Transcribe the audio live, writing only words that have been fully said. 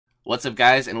What's up,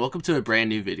 guys, and welcome to a brand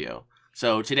new video.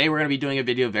 So today we're going to be doing a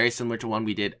video very similar to one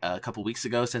we did a couple weeks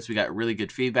ago since we got really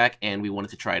good feedback and we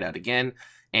wanted to try it out again.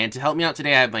 And to help me out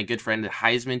today, I have my good friend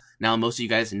Heizman. Now, most of you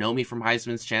guys know me from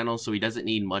Heizman's channel, so he doesn't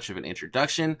need much of an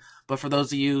introduction. But for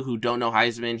those of you who don't know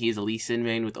Heizman, he's a Lee Sin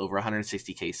main with over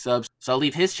 160k subs. So I'll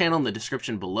leave his channel in the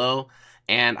description below.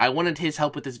 And I wanted his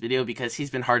help with this video because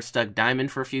he's been hard stuck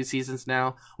diamond for a few seasons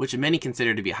now, which many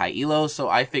consider to be high elo, so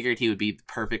I figured he would be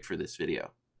perfect for this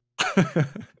video.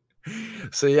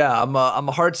 So yeah, I'm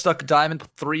a hard stuck diamond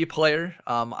 3 player.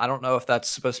 I don't know if that's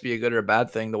supposed to be a good or a bad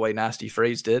thing the way Nasteey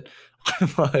phrased it,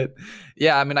 but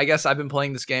yeah, I mean, I guess I've been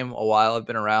playing this game a while. I've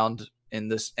been around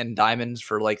in diamonds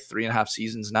for like 3.5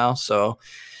 seasons now, so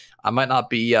I might not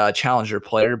be a challenger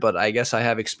player, but I guess I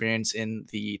have experience in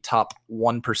the top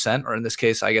 1%, or in this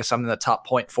case, I guess I'm in the top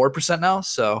 0.4% now.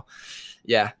 So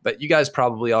yeah, but you guys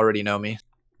probably already know me.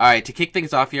 All right, to kick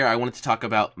things off here, I wanted to talk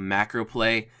about macro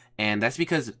play. And that's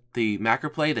because the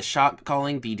macro play, the shot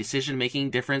calling, the decision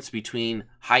making difference between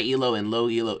high elo and low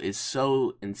elo is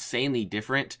so insanely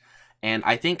different. And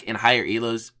I think in higher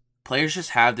elos, players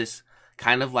just have this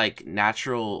kind of like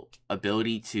natural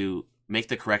ability to make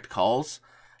the correct calls.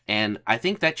 And I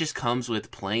think that just comes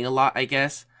with playing a lot, I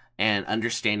guess, and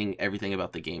understanding everything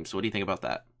about the game. So what do you think about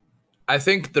that? I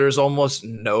think there's almost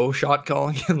no shot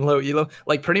calling in low elo.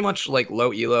 Like pretty much like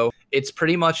low elo, it's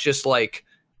pretty much just like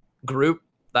group.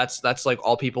 That's like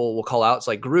all people will call out. It's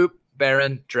like group,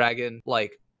 Baron, Dragon,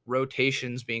 like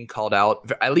rotations being called out,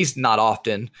 at least not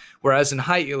often. Whereas in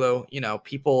high elo, you know,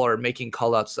 people are making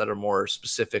call outs that are more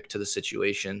specific to the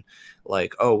situation.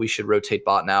 Like, oh, we should rotate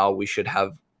bot now. We should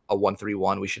have a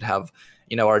 1-3-1. We should have,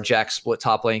 you know, our Jack split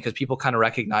top lane, because people kind of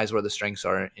recognize where the strengths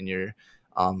are in your,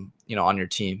 you know, on your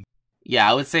team.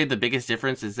 Yeah, I would say the biggest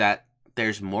difference is that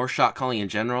there's more shot calling in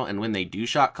general, and when they do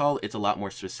shot call, it's a lot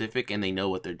more specific and they know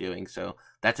what they're doing. So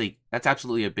that's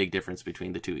absolutely a big difference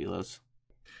between the two elos.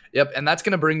 Yep, and that's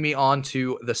going to bring me on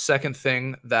to the second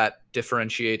thing that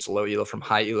differentiates low elo from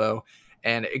high elo.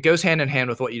 And it goes hand in hand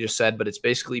with what you just said, but it's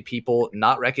basically people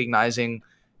not recognizing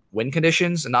win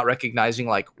conditions and not recognizing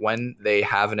like when they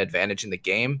have an advantage in the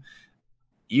game.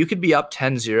 You could be up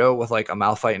 10-0 with like a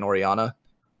Malphite and Orianna,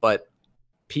 but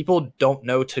people don't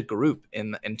know to group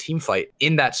in team fight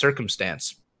in that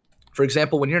circumstance. For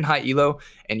example, when you're in high elo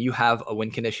and you have a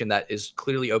win condition that is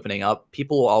clearly opening up,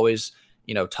 people will always,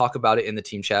 you know, talk about it in the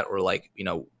team chat, or like, you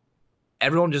know,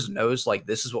 everyone just knows like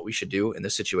this is what we should do in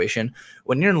this situation.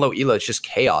 When you're in low elo, it's just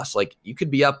chaos. Like you could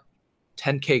be up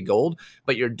 10k gold,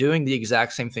 but you're doing the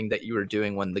exact same thing that you were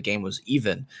doing when the game was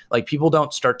even. Like people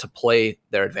don't start to play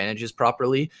their advantages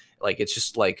properly. Like it's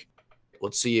just like,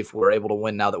 let's see if we're able to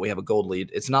win now that we have a gold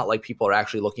lead. It's not like people are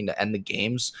actually looking to end the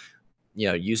games, you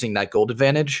know, using that gold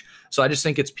advantage. So I just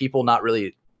think it's people not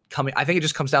really coming. I think it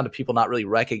just comes down to people not really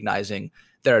recognizing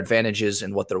their advantages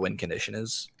and what their win condition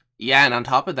is. Yeah, and on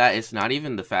top of that, it's not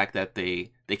even the fact that they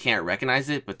can't recognize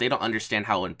it, but they don't understand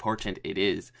how important it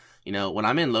is. You know, when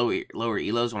I'm in lower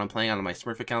elos, when I'm playing on my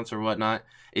Smurf accounts or whatnot,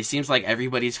 it seems like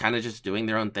everybody's kind of just doing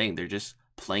their own thing. They're just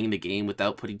playing the game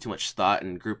without putting too much thought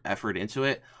and group effort into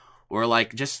it. Or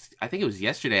like just, I think it was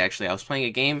yesterday actually, I was playing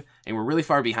a game and we're really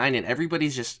far behind and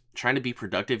everybody's just trying to be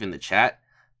productive in the chat,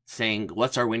 saying,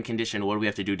 what's our win condition? What do we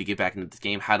have to do to get back into this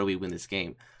game? How do we win this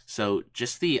game? So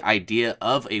just the idea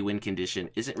of a win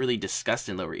condition isn't really discussed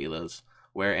in lower elos,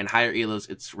 where in higher elos,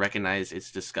 it's recognized, it's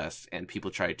discussed, and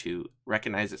people try to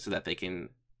recognize it so that they can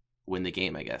win the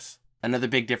game, I guess. Another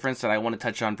big difference that I want to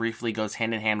touch on briefly goes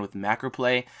hand in hand with macro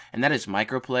play, and that is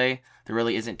micro play. There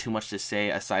really isn't too much to say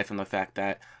aside from the fact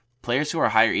that players who are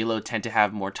higher elo tend to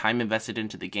have more time invested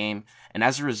into the game, and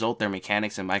as a result, their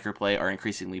mechanics and microplay are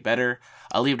increasingly better.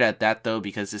 I'll leave it at that though,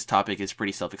 because this topic is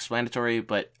pretty self-explanatory,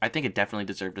 but I think it definitely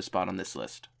deserved a spot on this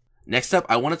list. Next up,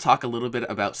 I want to talk a little bit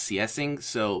about CSing.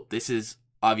 So this is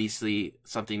obviously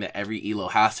something that every elo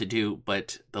has to do,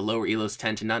 but the lower elos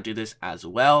tend to not do this as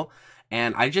well.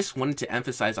 And I just wanted to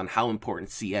emphasize on how important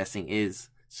CSing is.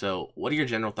 So what are your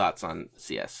general thoughts on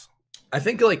CS? I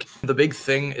think like the big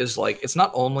thing is like it's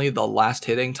not only the last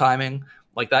hitting timing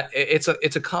like that. It's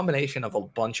a combination of a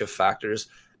bunch of factors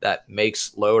that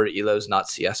makes lower elos not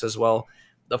CS as well.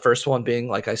 The first one being,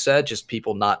 like I said, just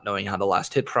people not knowing how to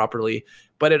last hit properly.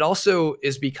 But it also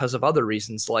is because of other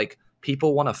reasons, like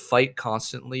people want to fight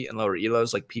constantly in lower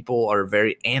elos. Like people are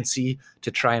very antsy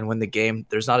to try and win the game.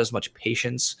 There's not as much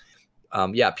patience.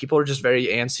 Yeah, people are just very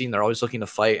antsy and they're always looking to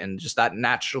fight, and just that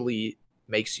naturally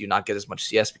makes you not get as much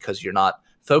CS because you're not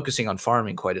focusing on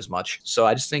farming quite as much. So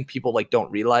I just think people like don't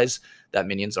realize that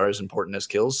minions are as important as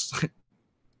kills.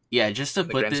 Yeah, just to in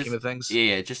the put grand this, scheme of things.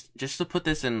 yeah, just to put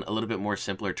this in a little bit more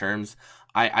simpler terms,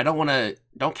 I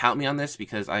don't count me on this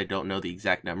because I don't know the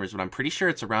exact numbers, but I'm pretty sure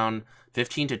it's around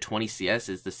 15 to 20 CS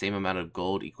is the same amount of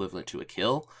gold equivalent to a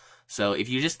kill. So if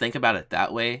you just think about it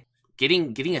that way,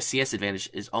 getting a CS advantage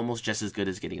is almost just as good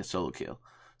as getting a solo kill.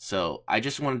 So I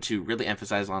just wanted to really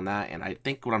emphasize on that, and I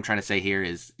think what I'm trying to say here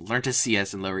is learn to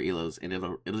CS and lower elos, and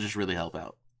it'll just really help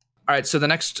out. All right, so the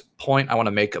next point I want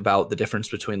to make about the difference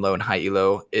between low and high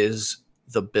elo is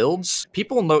the builds.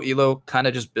 People in low elo kind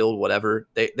of just build whatever.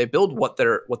 They build what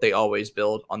they always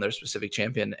build on their specific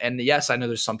champion. And yes, I know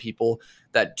there's some people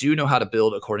that do know how to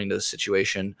build according to the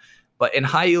situation, but in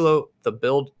high elo, the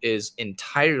build is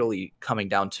entirely coming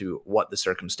down to what the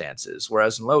circumstance is.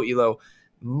 Whereas in low elo,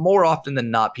 more often than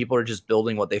not, people are just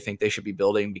building what they think they should be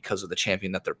building because of the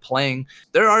champion that they're playing.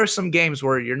 There are some games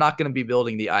where you're not going to be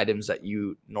building the items that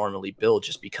you normally build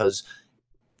just because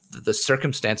the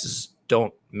circumstances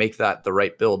don't make that the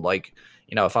right build. Like,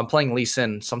 if I'm playing Lee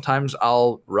Sin, sometimes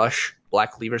I'll rush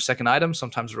Black Cleaver second item,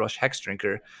 sometimes rush Hex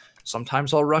Drinker,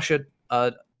 sometimes I'll rush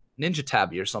a Ninja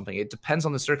Tabby or something. It depends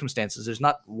on the circumstances. There's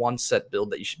not one set build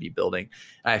that you should be building.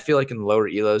 And I feel like in the lower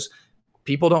elos,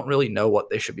 people don't really know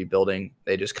what they should be building.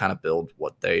 They just kind of build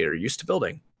what they are used to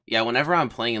building. Yeah, whenever I'm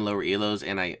playing in lower elos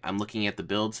and I'm looking at the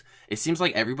builds, it seems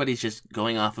like everybody's just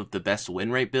going off of the best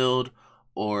win rate build,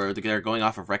 or they're going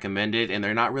off of recommended, and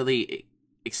they're not really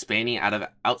expanding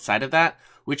outside of that,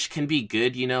 which can be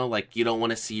good, like you don't want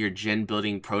to see your Jhin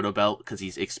building Proto Belt because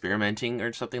he's experimenting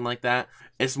or something like that.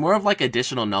 It's more of like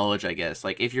additional knowledge, I guess.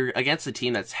 Like if you're against a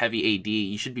team that's heavy AD,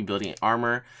 you should be building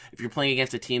armor. If you're playing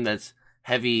against a team that's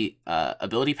heavy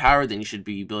ability power, then you should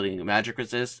be building magic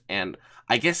resist. And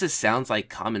I guess this sounds like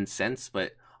common sense,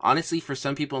 but honestly, for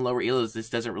some people in lower elos, this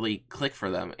doesn't really click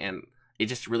for them, and it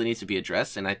just really needs to be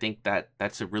addressed. And I think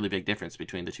that's a really big difference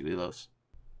between the two elos.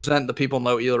 The people in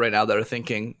low elo right now that are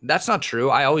thinking that's not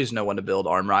true. I always know when to build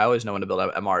armor. I always know when to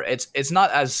build MR. It's not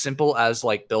as simple as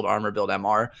like build armor, build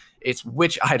MR. It's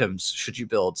which items should you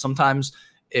build. Sometimes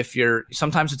it's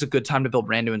a good time to build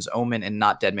Randuin's Omen and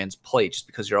not Deadman's Plate, just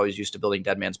because you're always used to building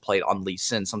Deadman's Plate on Lee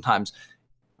Sin. Sometimes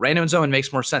Randuin's Omen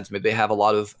makes more sense. Maybe they have a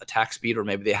lot of attack speed, or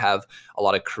maybe they have a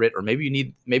lot of crit, or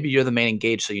maybe you're the main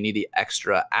engage, so you need the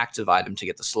extra active item to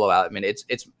get the slow out. I mean,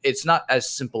 it's not as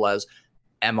simple as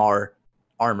MR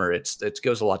armor. It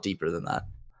goes a lot deeper than that.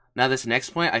 Now, this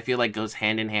next point I feel like goes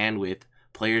hand in hand with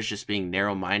players just being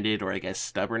narrow-minded, or I guess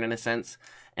stubborn in a sense,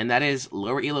 and that is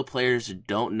lower elo players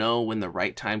don't know when the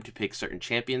right time to pick certain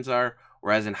champions are,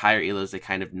 whereas in higher elos they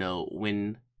kind of know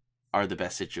when are the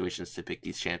best situations to pick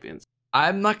these champions.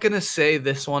 I'm not going to say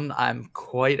this one I'm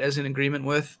quite as in agreement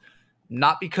with,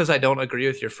 not because I don't agree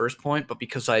with your first point, but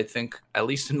because I think, at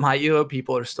least in my elo,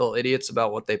 people are still idiots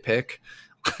about what they pick.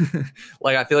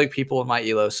 Like, I feel like people in my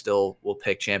elo still will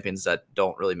pick champions that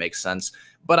don't really make sense.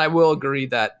 But I will agree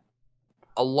that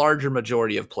a larger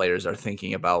majority of players are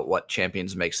thinking about what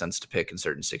champions make sense to pick in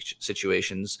certain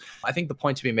situations. I think the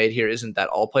point to be made here isn't that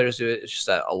all players do it. It's just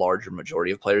that a larger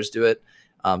majority of players do it.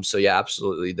 So yeah,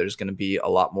 absolutely. There's going to be a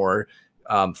lot more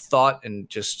thought and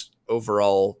just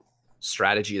overall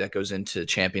strategy that goes into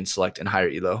champion select and higher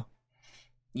elo.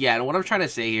 Yeah, and what I'm trying to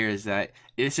say here is that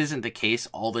this isn't the case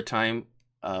all the time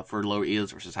for lower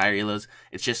elos versus higher elos.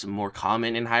 It's just more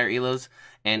common in higher elos.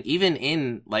 And even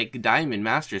in like Diamond,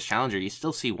 Masters, Challenger, you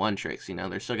still see one tricks.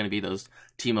 There's still going to be those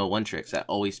Teemo one tricks that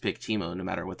always pick Teemo no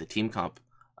matter what the team comp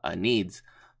needs.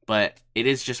 But it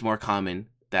is just more common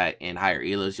that in higher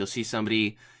elos you'll see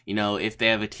somebody, if they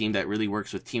have a team that really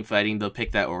works with team fighting, they'll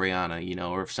pick that Orianna,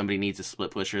 or if somebody needs a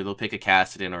split pusher, they'll pick a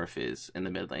Kassadin or a Fizz in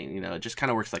the mid lane. It just kind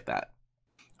of works like that.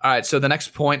 All right, so the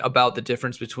next point about the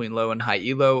difference between low and high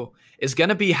elo is going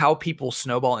to be how people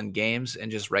snowball in games,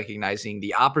 and just recognizing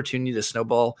the opportunity to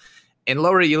snowball. In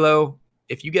lower elo,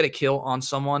 if you get a kill on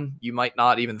someone, you might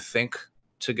not even think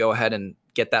to go ahead and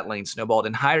get that lane snowballed.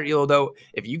 In higher elo, though,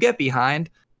 if you get behind,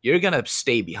 you're going to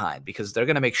stay behind because they're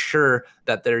going to make sure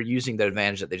that they're using the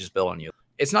advantage that they just built on you.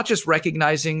 It's not just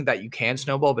recognizing that you can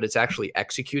snowball, but it's actually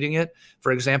executing it.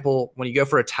 For example, when you go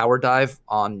for a tower dive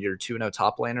on your 2-0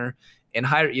 top laner, in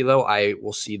higher elo, I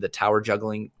will see the tower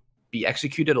juggling be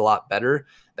executed a lot better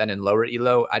than in lower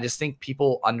elo. I just think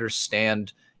people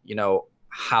understand,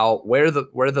 where the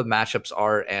matchups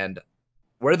are and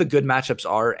where the good matchups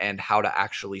are and how to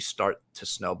actually start to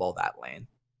snowball that lane.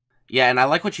 Yeah, and I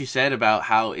like what you said about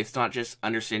how it's not just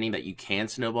understanding that you can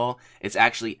snowball, it's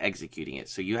actually executing it.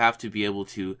 So you have to be able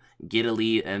to get a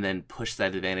lead and then push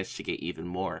that advantage to get even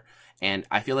more. And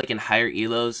I feel like in higher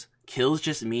elos, kills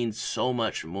just means so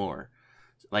much more.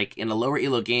 Like in a lower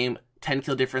elo game, 10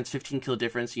 kill difference, 15 kill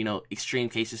difference, extreme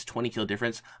cases, 20 kill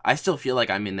difference. I still feel like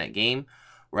I'm in that game.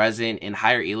 Whereas in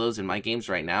higher elos in my games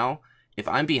right now, if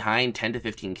I'm behind 10 to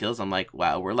 15 kills, I'm like,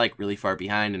 wow, we're like really far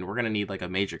behind, and we're gonna need like a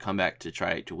major comeback to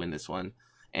try to win this one.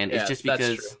 And Yeah, that's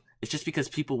true. it's just because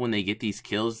people, when they get these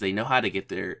kills, they know how to get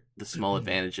the small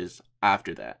advantages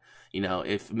after that. You know,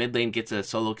 if mid lane gets a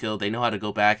solo kill, they know how to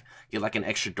go back, get like an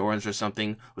extra Dorans or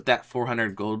something. With that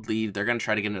 400 gold lead, they're gonna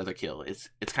try to get another kill. It's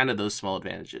kind of those small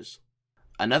advantages.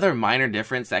 Another minor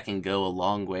difference that can go a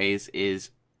long ways is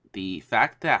the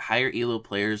fact that higher elo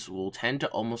players will tend to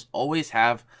almost always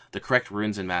have the correct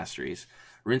runes and masteries.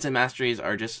 Runes and masteries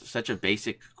are just such a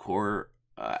basic core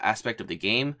aspect of the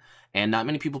game, and not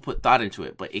many people put thought into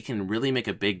it, but it can really make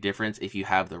a big difference if you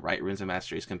have the right runes and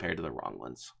masteries compared to the wrong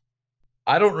ones.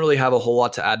 I don't really have a whole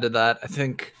lot to add to that. I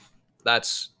think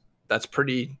that's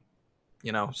pretty,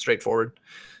 straightforward.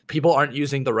 People aren't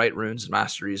using the right runes and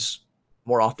masteries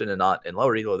more often than not in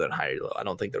lower elo than higher elo. I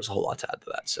don't think there's a whole lot to add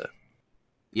to that. So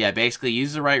yeah, basically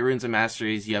use the right runes and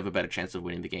masteries, you have a better chance of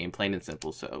winning the game, plain and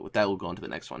simple. So with that, we'll go on to the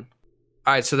next one.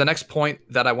 All right, so the next point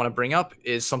that I want to bring up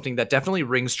is something that definitely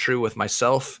rings true with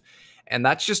myself, and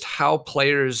that's just how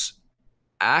players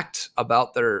act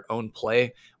about their own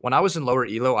play. When I was in lower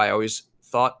elo, I always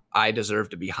thought I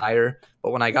deserved to be higher,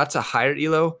 but when I got to higher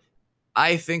elo,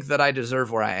 I think that I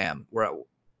deserve where I am, where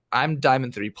I'm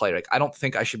Diamond 3 player. Like, I don't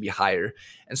think I should be higher.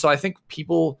 And so I think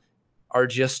people are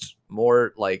just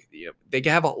more like, they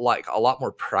have a lot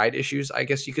more pride issues, I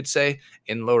guess you could say,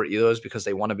 in lower elos because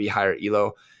they want to be higher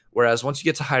elo. Whereas once you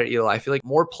get to higher elo, I feel like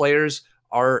more players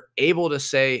are able to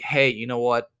say, hey, you know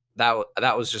what?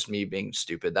 That was just me being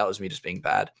stupid. That was me just being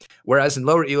bad. Whereas in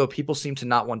lower elo, people seem to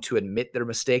not want to admit their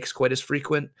mistakes quite as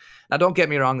frequent. Now, don't get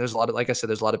me wrong. There's a lot of, like I said,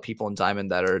 there's a lot of people in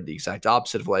Diamond that are the exact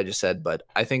opposite of what I just said. But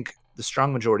I think the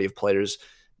strong majority of players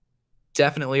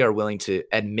definitely are willing to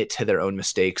admit to their own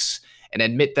mistakes and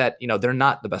admit that, they're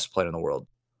not the best player in the world.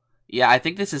 Yeah, I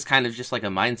think this is kind of just like a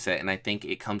mindset, and I think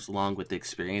it comes along with the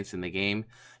experience in the game.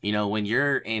 You know, when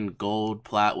you're in gold,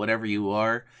 plat, whatever you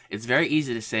are, it's very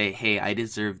easy to say, hey, I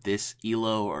deserve this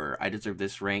elo or I deserve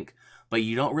this rank, but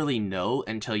you don't really know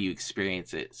until you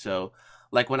experience it. So,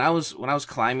 like when I was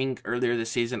climbing earlier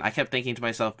this season, I kept thinking to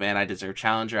myself, man, I deserve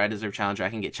challenger, I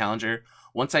can get challenger.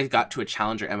 Once I got to a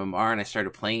challenger MMR and I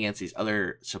started playing against these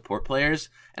other support players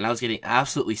and I was getting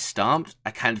absolutely stomped,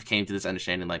 I kind of came to this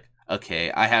understanding like,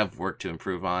 okay, I have work to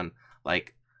improve on.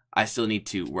 Like, I still need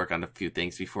to work on a few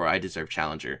things before I deserve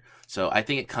challenger. So I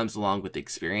think it comes along with the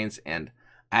experience, and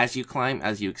as you climb,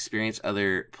 as you experience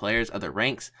other players, other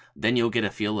ranks, then you'll get a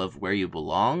feel of where you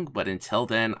belong. But until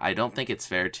then, I don't think it's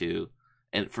fair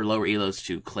for lower elos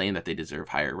to claim that they deserve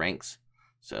higher ranks.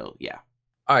 So yeah.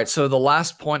 All right, so the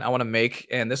last point I want to make,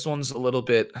 and this one's a little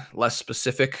bit less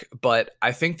specific, but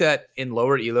I think that in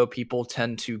lower elo, people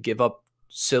tend to give up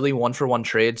silly 1-for-1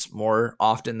 trades more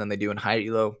often than they do in higher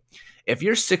elo. If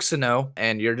you're 6-0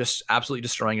 and you're just absolutely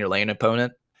destroying your lane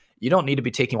opponent, you don't need to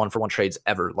be taking 1-for-1 trades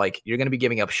ever. Like, you're going to be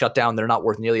giving up shutdown. They're not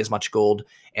worth nearly as much gold.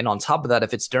 And on top of that,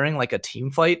 if it's during like a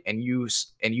team fight and you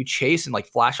chase and like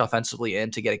flash offensively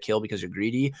in to get a kill because you're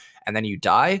greedy and then you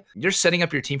die, you're setting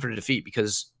up your team for defeat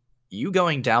because you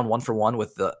going down 1-for-1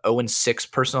 with the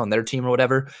 0-6 person on their team or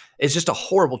whatever is just a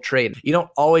horrible trade. You don't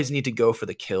always need to go for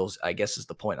the kills, I guess is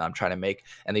the point I'm trying to make.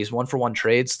 And these 1-for-1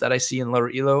 trades that I see in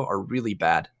lower elo are really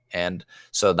bad. And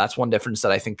so that's one difference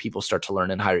that I think people start to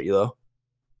learn in higher elo.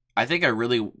 I think a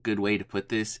really good way to put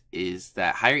this is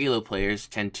that higher elo players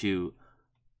tend to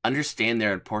understand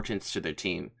their importance to their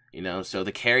team. So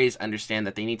the carries understand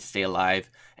that they need to stay alive.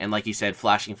 And like you said,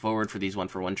 flashing forward for these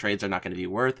 1-for-1 trades are not going to be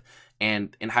worth.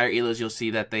 And in higher elos, you'll see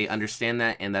that they understand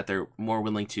that and that they're more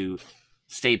willing to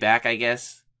stay back, I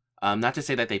guess. Not to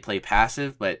say that they play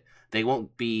passive, but they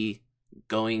won't be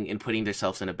going and putting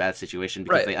themselves in a bad situation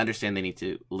because they understand they need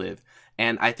to live.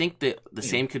 And I think that the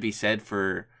same could be said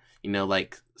for,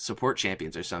 like support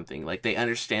champions or something. Like, they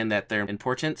understand that their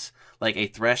importance. Like a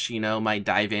Thresh, might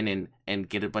dive in and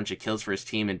get a bunch of kills for his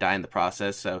team and die in the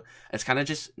process. So it's kind of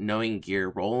just knowing your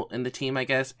role in the team, I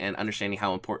guess, and understanding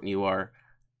how important you are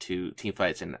to team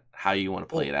fights and how you want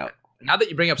to play it out. Now that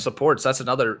you bring up supports, that's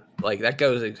another, like, that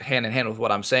goes hand in hand with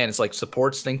what I'm saying. It's like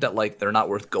supports think that like they're not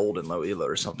worth gold in low elo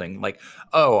or something. Like,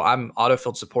 oh, I'm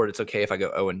autofilled support, it's okay if I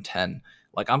go 0-10.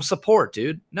 Like, I'm support,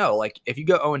 dude. No, like, if you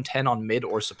go 0-10 on mid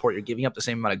or support, you're giving up the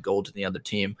same amount of gold to the other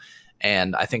team.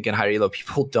 And I think in higher elo,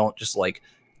 people don't just like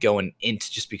go an int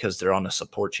just because they're on a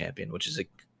support champion, which is a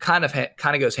kind of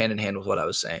goes hand in hand with what I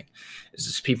was saying. Is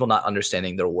just people not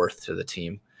understanding their worth to the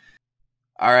team.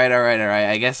 All right.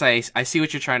 I guess I see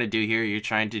what you're trying to do here. You're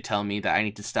trying to tell me that I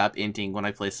need to stop inting when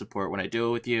I play support when I do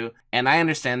it with you. And I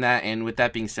understand that. And with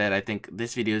that being said, I think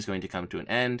this video is going to come to an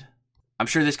end. I'm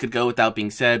sure this could go without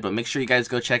being said, but make sure you guys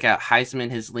go check out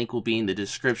Heizman. His link will be in the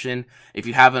description. If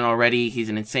you haven't already, he's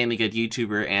an insanely good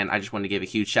YouTuber, and I just want to give a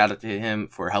huge shout out to him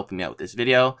for helping me out with this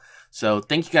video. So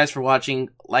thank you guys for watching.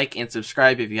 Like and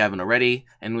subscribe if you haven't already.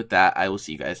 And with that, I will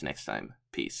see you guys next time.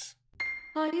 Peace.